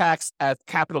typically taxed at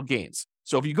capital gains.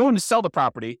 So if you go in to sell the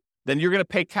property, then you're going to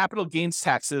pay capital gains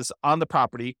taxes on the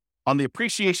property on the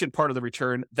appreciation part of the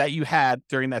return that you had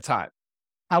during that time.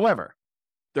 However,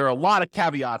 there are a lot of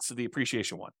caveats to the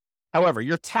appreciation one. However,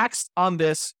 you're taxed on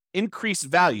this increased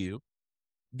value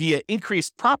via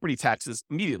increased property taxes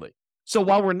immediately. So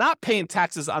while we're not paying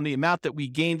taxes on the amount that we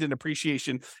gained in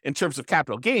appreciation in terms of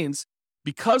capital gains,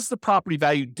 because the property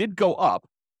value did go up,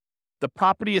 the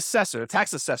property assessor, the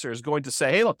tax assessor, is going to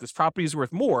say, hey, look, this property is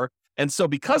worth more. And so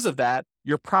because of that,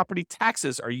 your property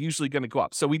taxes are usually going to go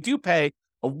up. So we do pay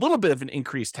a little bit of an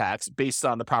increased tax based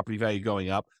on the property value going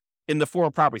up in the form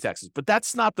of property taxes. But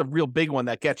that's not the real big one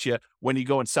that gets you when you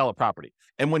go and sell a property.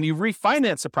 And when you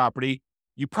refinance a property,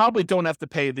 you probably don't have to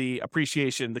pay the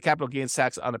appreciation, the capital gains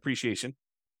tax on appreciation.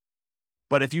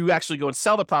 But if you actually go and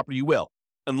sell the property, you will,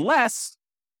 unless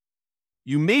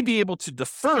you may be able to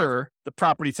defer the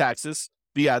property taxes,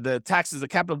 the taxes, the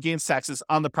capital gains taxes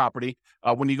on the property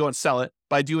when you go and sell it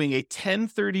by doing a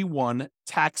 1031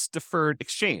 tax deferred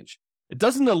exchange. It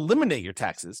doesn't eliminate your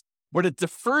taxes, but it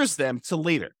defers them to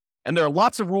later. And there are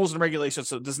lots of rules and regulations,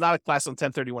 so it does not apply on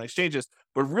 1031 exchanges,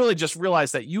 but really just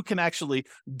realize that you can actually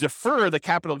defer the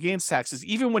capital gains taxes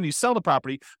even when you sell the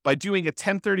property by doing a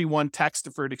 1031 tax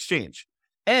deferred exchange.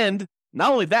 And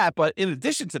not only that, but in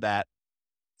addition to that,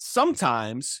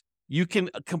 sometimes you can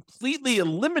completely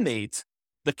eliminate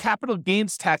the capital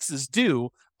gains taxes due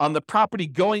on the property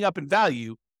going up in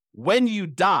value when you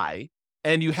die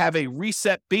and you have a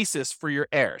reset basis for your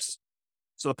heirs.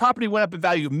 So the property went up in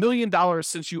value $1 million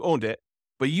since you owned it,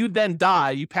 but you then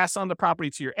die, you pass on the property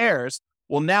to your heirs.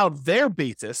 Well, now their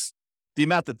basis, the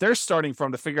amount that they're starting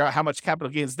from to figure out how much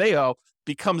capital gains they owe,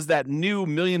 becomes that new $1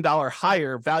 million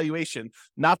higher valuation,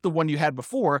 not the one you had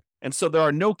before. And so there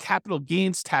are no capital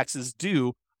gains taxes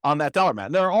due on that dollar amount.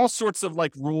 And there are all sorts of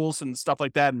like rules and stuff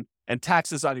like that and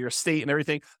taxes on your estate and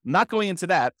everything. I'm not going into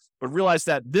that, but realize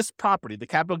that this property, the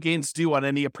capital gains due on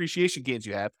any appreciation gains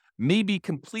you have, may be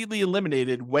completely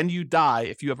eliminated when you die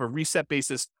if you have a reset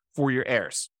basis for your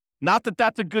heirs. Not that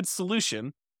that's a good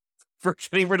solution for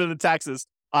getting rid of the taxes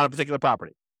on a particular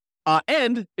property.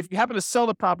 And if you happen to sell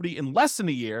the property in less than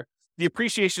a year, the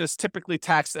appreciation is typically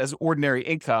taxed as ordinary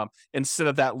income instead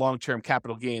of that long-term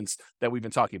capital gains that we've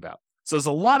been talking about. So there's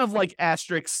a lot of like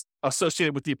asterisks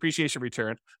associated with the appreciation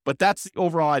return, but that's the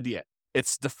overall idea.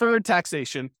 It's deferred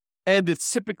taxation, and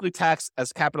it's typically taxed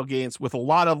as capital gains with a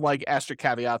lot of like asterisk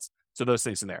caveats to those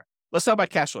things in there. Let's talk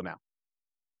about cash flow now.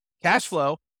 Cash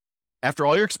flow, after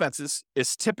all your expenses,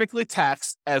 is typically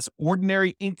taxed as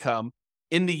ordinary income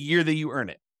in the year that you earn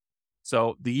it.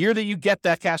 So the year that you get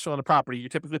that cash flow on the property, you're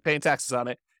typically paying taxes on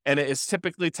it, and it is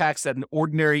typically taxed at an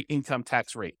ordinary income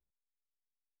tax rate.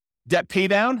 Debt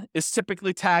paydown is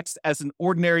typically taxed as an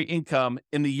ordinary income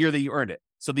in the year that you earned it.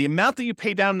 So the amount that you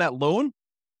pay down that loan,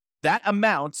 that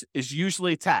amount is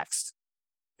usually taxed.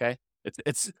 Okay.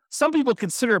 It's some people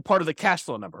consider it part of the cash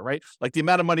flow number, right? Like the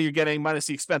amount of money you're getting minus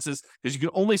the expenses, because you can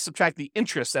only subtract the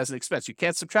interest as an expense. You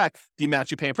can't subtract the amount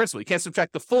you pay in principal. You can't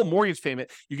subtract the full mortgage payment.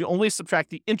 You can only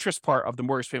subtract the interest part of the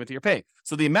mortgage payment that you're paying.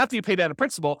 So the amount that you pay down in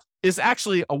principal is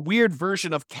actually a weird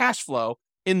version of cash flow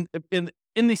in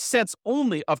the sense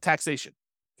only of taxation.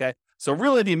 Okay. So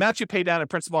really the amount you pay down in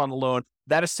principal on the loan,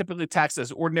 that is typically taxed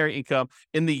as ordinary income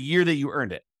in the year that you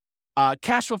earned it.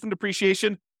 Cash flow from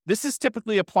depreciation, this is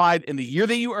typically applied in the year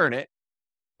that you earn it,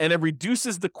 and it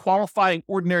reduces the qualifying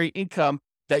ordinary income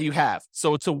that you have.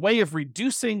 So it's a way of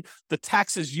reducing the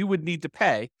taxes you would need to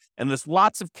pay. And there's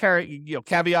lots of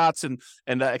caveats and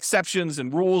exceptions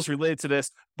and rules related to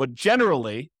this. But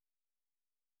generally,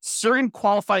 certain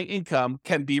qualifying income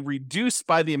can be reduced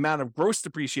by the amount of gross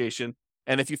depreciation.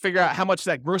 And if you figure out how much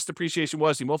that gross depreciation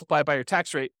was, you multiply it by your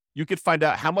tax rate, you could find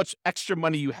out how much extra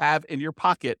money you have in your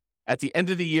pocket at the end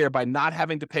of the year by not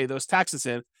having to pay those taxes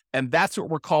in. And that's what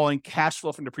we're calling cash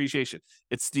flow from depreciation.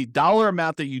 It's the dollar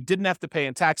amount that you didn't have to pay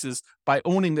in taxes by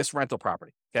owning this rental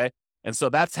property. Okay. And so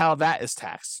that's how that is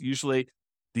taxed. Usually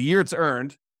the year it's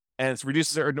earned, and it's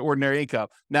reduces ordinary income.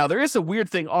 Now, there is a weird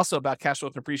thing also about cash flow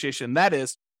from depreciation. And that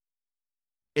is,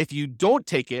 if you don't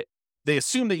take it, they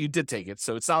assume that you did take it.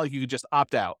 So it's not like you could just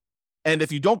opt out. And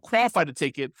if you don't qualify to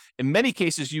take it, in many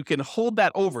cases, you can hold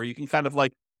that over. You can kind of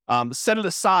like set it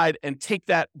aside and take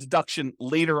that deduction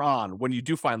later on when you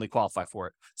do finally qualify for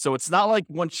it. So it's not like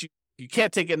once you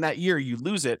can't take it in that year, you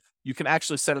lose it. You can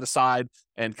actually set it aside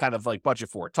and kind of like budget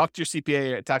for it. Talk to your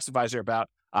CPA or tax advisor about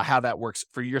how that works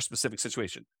for your specific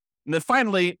situation. And then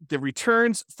finally, the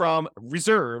returns from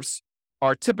reserves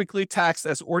are typically taxed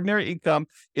as ordinary income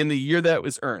in the year that it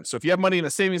was earned. So if you have money in a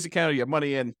savings account, or you have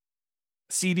money in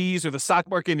CDs or the stock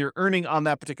market, and you're earning on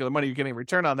that particular money, you're getting a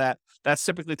return on that, that's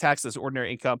typically taxed as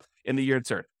ordinary income in the year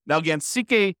it's earned. Now, again,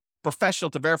 seek a professional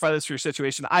to verify this for your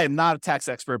situation. I am not a tax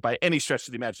expert by any stretch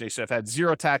of the imagination. I've had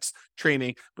zero tax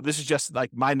training, but this is just like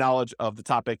my knowledge of the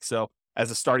topic. So as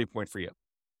a starting point for you.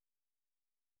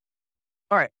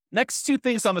 All right. Next two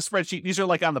things on the spreadsheet. These are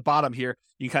like on the bottom here.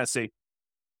 You can kind of see.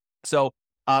 So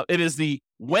it is the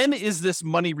when is this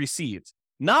money received?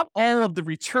 Not all of the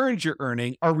returns you're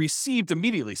earning are received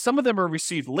immediately. Some of them are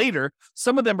received later.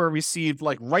 Some of them are received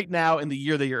like right now in the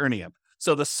year that you're earning them.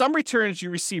 So the some returns you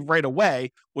receive right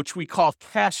away, which we call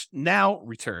cash now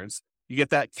returns, you get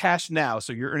that cash now,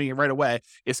 so you're earning it right away,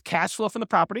 is cash flow from the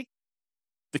property.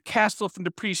 The cash flow from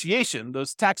depreciation,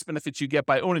 those tax benefits you get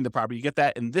by owning the property, you get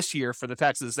that in this year for the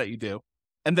taxes that you do.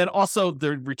 And then also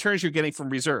the returns you're getting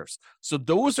from reserves. So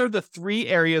those are the three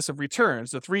areas of returns,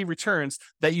 the three returns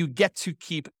that you get to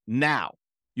keep now.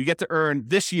 You get to earn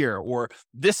this year or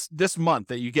this month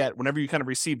that you get whenever you kind of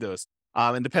receive those.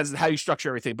 It depends on how you structure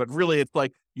everything, but really it's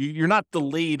like you're not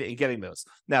delayed in getting those.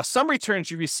 Now, some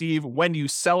returns you receive when you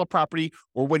sell a property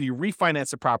or when you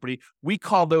refinance a property, we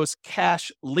call those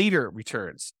cash later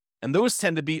returns. And those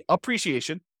tend to be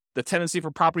appreciation, the tendency for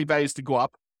property values to go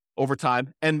up over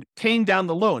time, and paying down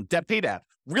the loan, debt pay down.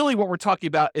 Really what we're talking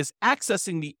about is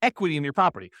accessing the equity in your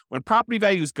property. When property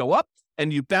values go up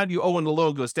and you owe and the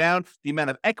loan goes down, the amount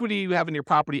of equity you have in your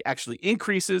property actually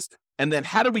increases. And then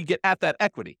how do we get at that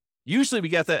equity? Usually we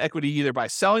get that equity either by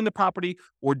selling the property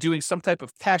or doing some type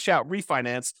of cash out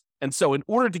refinance. And so in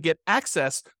order to get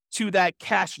access to that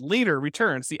cash later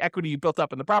returns, the equity you built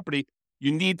up in the property,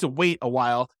 you need to wait a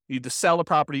while. You need to sell the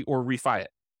property or refi it.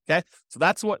 Okay. So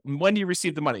that's when you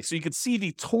receive the money. So you can see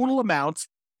the total amount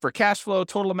for cash flow,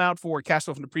 total amount for cash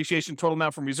flow from depreciation, total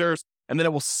amount from reserves, and then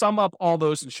it will sum up all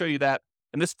those and show you that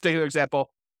in this particular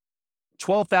example,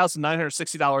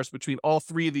 $12,960 between all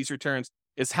three of these returns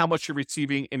is how much you're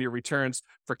receiving in your returns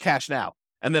for cash now.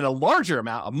 And then a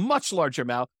much larger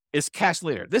amount is cash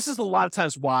later. This is a lot of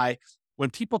times why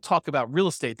when people talk about real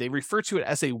estate, they refer to it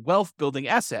as a wealth building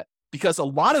asset because a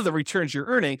lot of the returns you're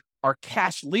earning are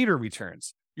cash later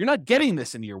returns. You're not getting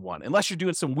this in year one unless you're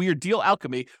doing some weird deal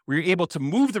alchemy where you're able to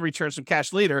move the returns from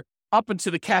cash later up into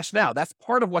the cash now. That's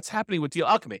part of what's happening with deal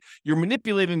alchemy. You're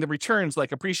manipulating the returns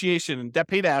like appreciation and debt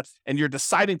pay down, and you're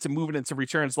deciding to move it into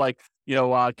returns like,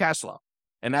 cash flow.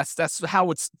 And that's how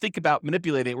it's think about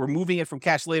manipulating it. We're moving it from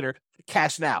cash later to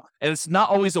cash now. And it's not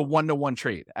always a one-to-one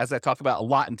trade, as I talk about a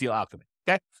lot in deal alchemy.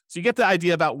 Okay. So you get the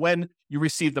idea about when you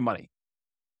receive the money.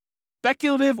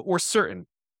 Speculative or certain.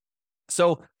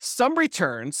 So some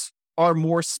returns are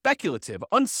more speculative,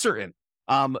 uncertain.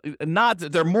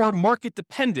 They're more market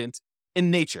dependent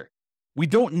in nature. We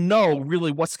don't know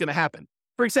really what's going to happen.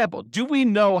 For example, do we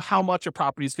know how much a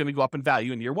property is going to go up in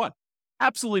value in year one?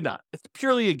 Absolutely not. It's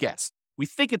purely a guess. We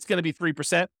think it's going to be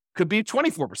 3%, could be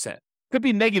 24%, could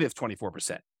be negative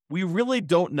 24%. We really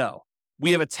don't know.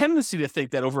 We have a tendency to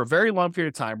think that over a very long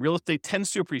period of time, real estate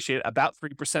tends to appreciate about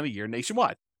 3% a year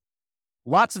nationwide.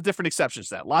 Lots of different exceptions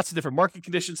to that, lots of different market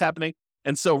conditions happening.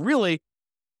 And so really,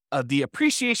 the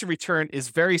appreciation return is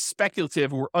very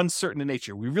speculative or uncertain in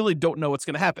nature. We really don't know what's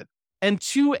going to happen. And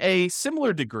to a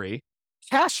similar degree,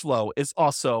 cash flow is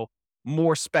also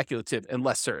more speculative and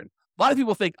less certain. A lot of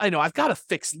people think, I've got a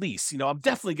fixed lease. I'm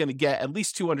definitely going to get at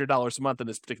least $200 a month in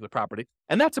this particular property.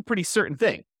 And that's a pretty certain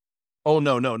thing. Oh,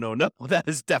 no. That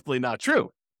is definitely not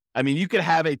true. I mean, you could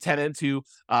have a tenant who,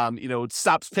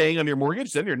 stops paying on your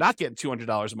mortgage, then you're not getting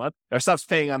 $200 a month, or stops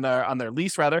paying on their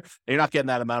lease rather, and you're not getting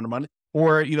that amount of money.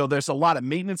 Or, there's a lot of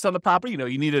maintenance on the property.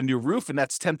 You need a new roof and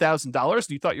that's $10,000. And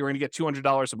you thought you were going to get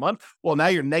 $200 a month. Well, now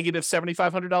you're negative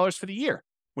 $7,500 for the year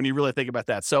when you really think about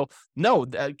that. So no,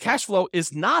 cash flow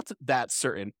is not that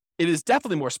certain. It is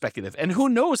definitely more speculative. And who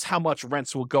knows how much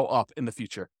rents will go up in the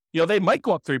future. They might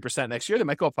go up 3% next year. They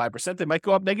might go up 5%. They might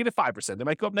go up negative 5%. They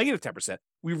might go up negative 10%.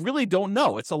 We really don't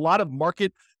know. It's a lot of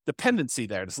market dependency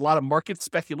there. There's a lot of market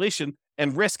speculation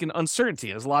and risk and uncertainty.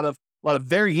 There's a lot of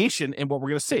variation in what we're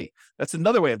going to see. That's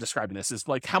another way of describing this is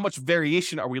like how much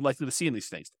variation are we likely to see in these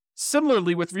things?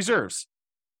 Similarly with reserves.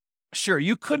 Sure,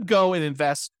 you could go and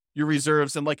invest your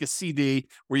reserves in like a CD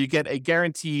where you get a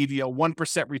guaranteed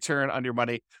 1% return on your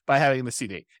money by having the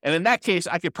CD. And in that case,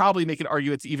 I could probably make an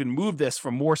argument to even move this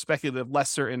from more speculative, less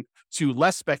certain to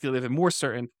less speculative and more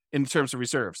certain in terms of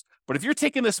reserves. But if you're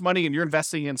taking this money and you're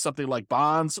investing in something like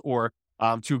bonds or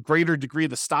to a greater degree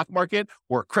the stock market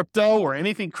or crypto or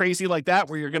anything crazy like that,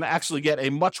 where you're going to actually get a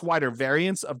much wider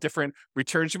variance of different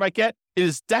returns you might get, it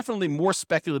is definitely more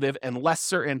speculative and less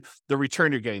certain the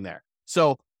return you're getting there.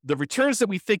 So the returns that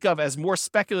we think of as more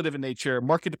speculative in nature,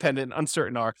 market dependent and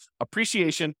uncertain are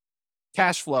appreciation,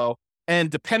 cash flow,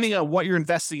 and depending on what you're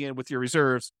investing in with your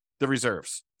reserves, the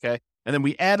reserves, okay? And then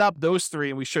we add up those three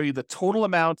and we show you the total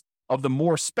amount of the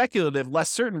more speculative,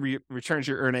 less certain returns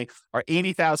you're earning are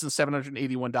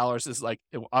 $80,781 is like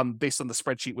based on the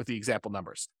spreadsheet with the example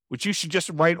numbers, which you should just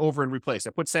write over and replace.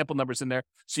 I put sample numbers in there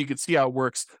so you can see how it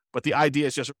works, but the idea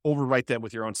is just overwrite them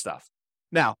with your own stuff.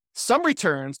 Now, some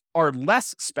returns are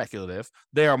less speculative,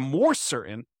 they are more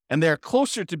certain, and they're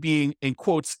closer to being, in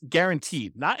quotes,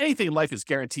 guaranteed. Not anything in life is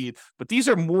guaranteed, but these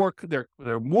are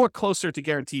they're more closer to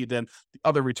guaranteed than the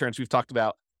other returns we've talked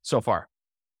about so far.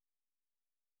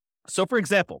 So, for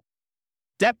example,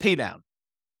 debt pay down.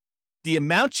 The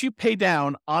amount you pay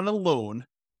down on a loan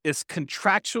is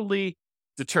contractually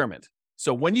determined.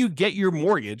 So when you get your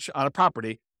mortgage on a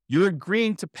property, you're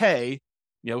agreeing to pay,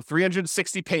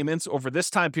 360 payments over this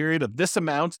time period of this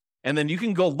amount. And then you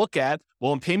can go look at,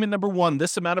 well, in payment number 1,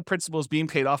 this amount of principal is being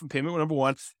paid off in payment number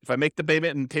 1. If I make the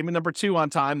payment in payment number 2 on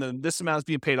time, then this amount is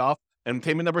being paid off and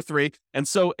payment number 3. And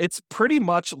so it's pretty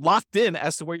much locked in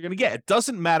as to what you're going to get. It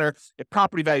doesn't matter if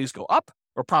property values go up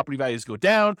or property values go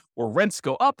down or rents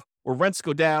go up or rents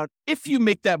go down. If you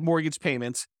make that mortgage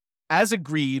payment as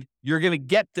agreed, you're going to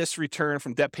get this return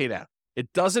from debt pay down.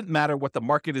 It doesn't matter what the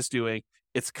market is doing.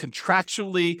 It's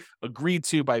contractually agreed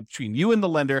to between you and the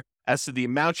lender as to the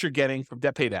amount you're getting from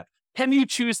debt pay down. Can you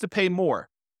choose to pay more?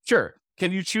 Sure.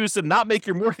 Can you choose to not make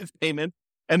your mortgage payment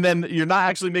and then you're not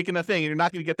actually making a thing and you're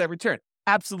not going to get that return?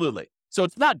 Absolutely. So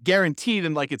it's not guaranteed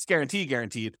and like it's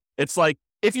guaranteed. It's like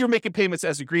if you're making payments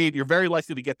as agreed, you're very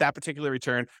likely to get that particular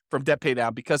return from debt pay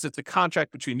down because it's a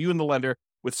contract between you and the lender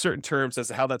with certain terms as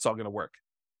to how that's all going to work.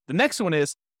 The next one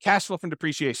is cash flow from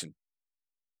depreciation.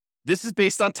 This is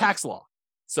based on tax law.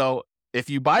 So if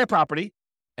you buy a property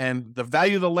and the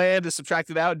value of the land is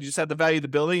subtracted out, and you just have the value of the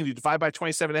building and you divide by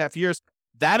 27 and a half years,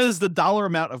 that is the dollar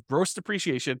amount of gross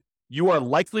depreciation you are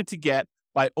likely to get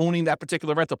by owning that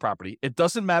particular rental property. It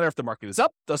doesn't matter if the market is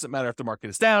up, doesn't matter if the market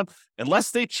is down,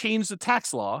 unless they change the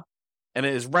tax law and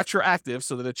it is retroactive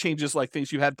so that it changes like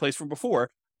things you had in place from before,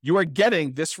 you are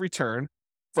getting this return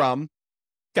from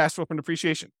cash flow from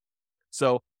depreciation.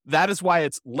 So that is why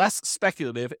it's less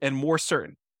speculative and more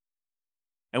certain.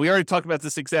 And we already talked about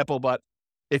this example, but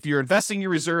if you're investing your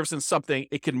reserves in something,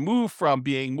 it can move from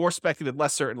being more speculative,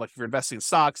 less certain, like if you're investing in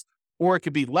stocks, or it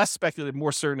could be less speculative,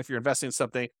 more certain if you're investing in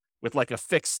something with like a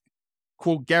fixed,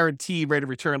 quote, guaranteed rate of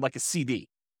return, like a CD.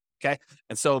 Okay.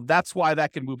 And so that's why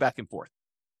that can move back and forth.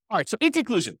 All right. So in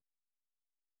conclusion,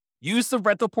 use the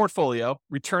rental portfolio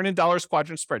return in dollars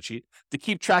quadrant spreadsheet to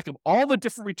keep track of all the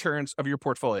different returns of your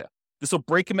portfolio. This will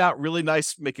break them out really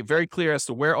nice, make it very clear as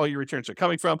to where all your returns are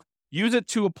coming from. Use it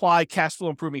to apply cash flow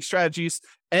improving strategies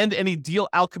and any deal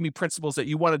alchemy principles that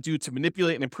you want to do to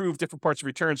manipulate and improve different parts of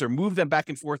returns or move them back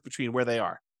and forth between where they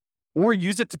are. Or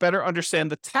use it to better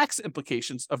understand the tax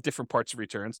implications of different parts of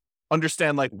returns,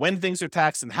 understand like when things are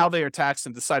taxed and how they are taxed,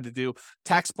 and decide to do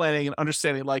tax planning and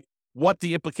understanding like what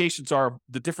the implications are,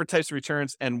 the different types of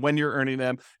returns and when you're earning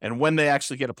them and when they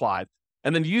actually get applied.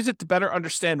 And then use it to better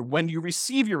understand when you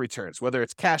receive your returns, whether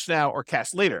it's cash now or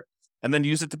cash later. And then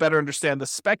use it to better understand the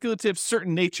speculative,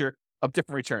 certain nature of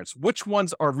different returns. Which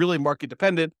ones are really market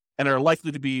dependent and are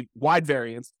likely to be wide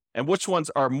variance, and which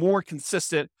ones are more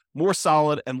consistent, more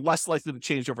solid, and less likely to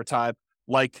change over time,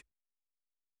 like,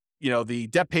 the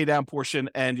debt pay down portion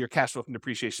and your cash flow from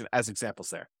depreciation as examples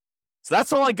there. So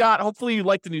that's all I got. Hopefully you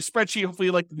like the new spreadsheet. Hopefully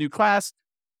you like the new class.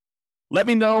 Let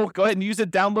me know. Go ahead and use it,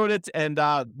 download it, and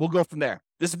we'll go from there.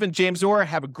 This has been James Orr.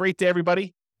 Have a great day,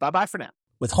 everybody. Bye-bye for now.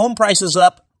 With home prices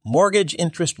up, mortgage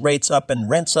interest rates up, and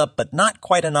rents up, but not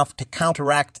quite enough to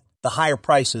counteract the higher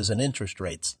prices and interest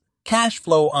rates, cash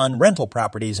flow on rental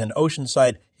properties in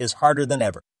Oceanside is harder than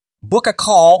ever. Book a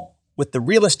call with the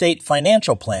Real Estate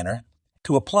Financial Planner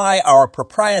to apply our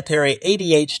proprietary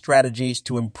 88 strategies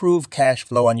to improve cash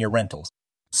flow on your rentals.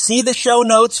 See the show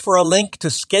notes for a link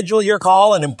to schedule your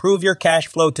call and improve your cash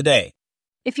flow today.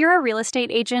 If you're a real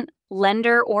estate agent,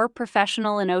 lender, or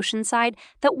professional in Oceanside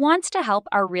that wants to help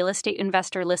our real estate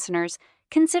investor listeners,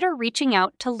 consider reaching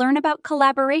out to learn about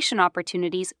collaboration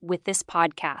opportunities with this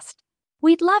podcast.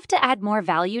 We'd love to add more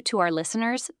value to our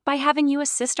listeners by having you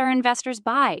assist our investors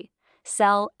buy,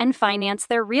 sell, and finance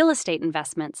their real estate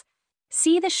investments.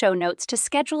 See the show notes to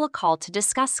schedule a call to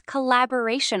discuss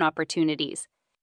collaboration opportunities.